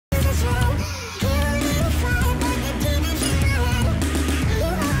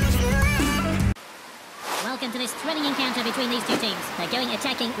entertaining encounter between these two teams. They're going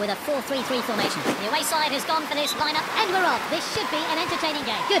attacking with a 4-3-3 formation. The away side has gone for this lineup, and we're off. This should be an entertaining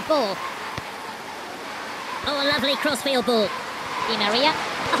game. Good ball. Oh, a lovely crossfield ball. Di Maria.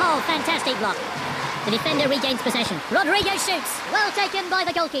 Oh, fantastic block. The defender regains possession. Rodrigo shoots. Well taken by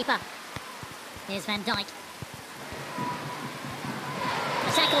the goalkeeper. Here's Van Dijk.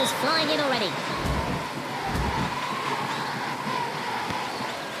 The tackle's flying in already.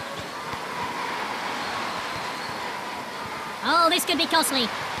 Oh, this could be costly.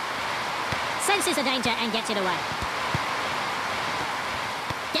 Senses the danger and gets it away.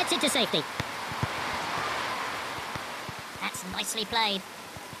 Gets it to safety. That's nicely played.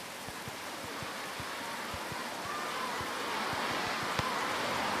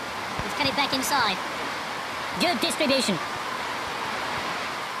 Let's get it back inside. Good distribution.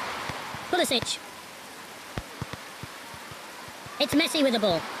 Pulisic. It's Messi with the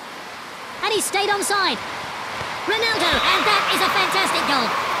ball. And he stayed onside. Ronaldo, and that is a fantastic goal.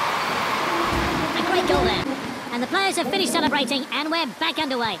 A great goal there. And the players have finished celebrating, and we're back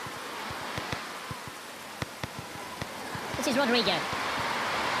underway. This is Rodrigo.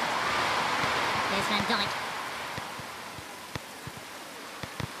 There's Van Dijk.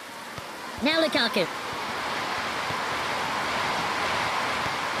 Now Lukaku.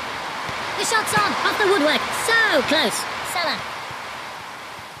 The shot's on, off the woodwork. So close. Salah.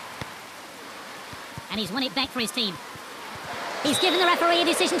 And he's won it back for his team. He's given the referee a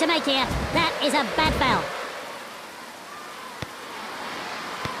decision to make here. That is a bad foul.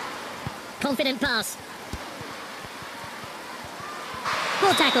 Confident pass.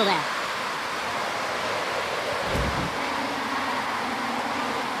 Poor tackle there.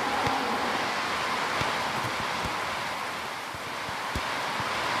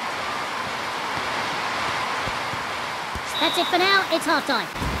 That's it for now. It's half-time.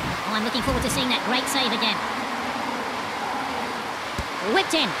 Oh, I'm looking forward to seeing that great save again.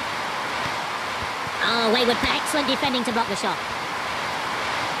 Whipped in. Oh, wayward pass. Excellent defending to block the shot.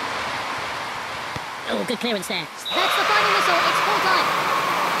 Oh, good clearance there. That's the final whistle. It's full time.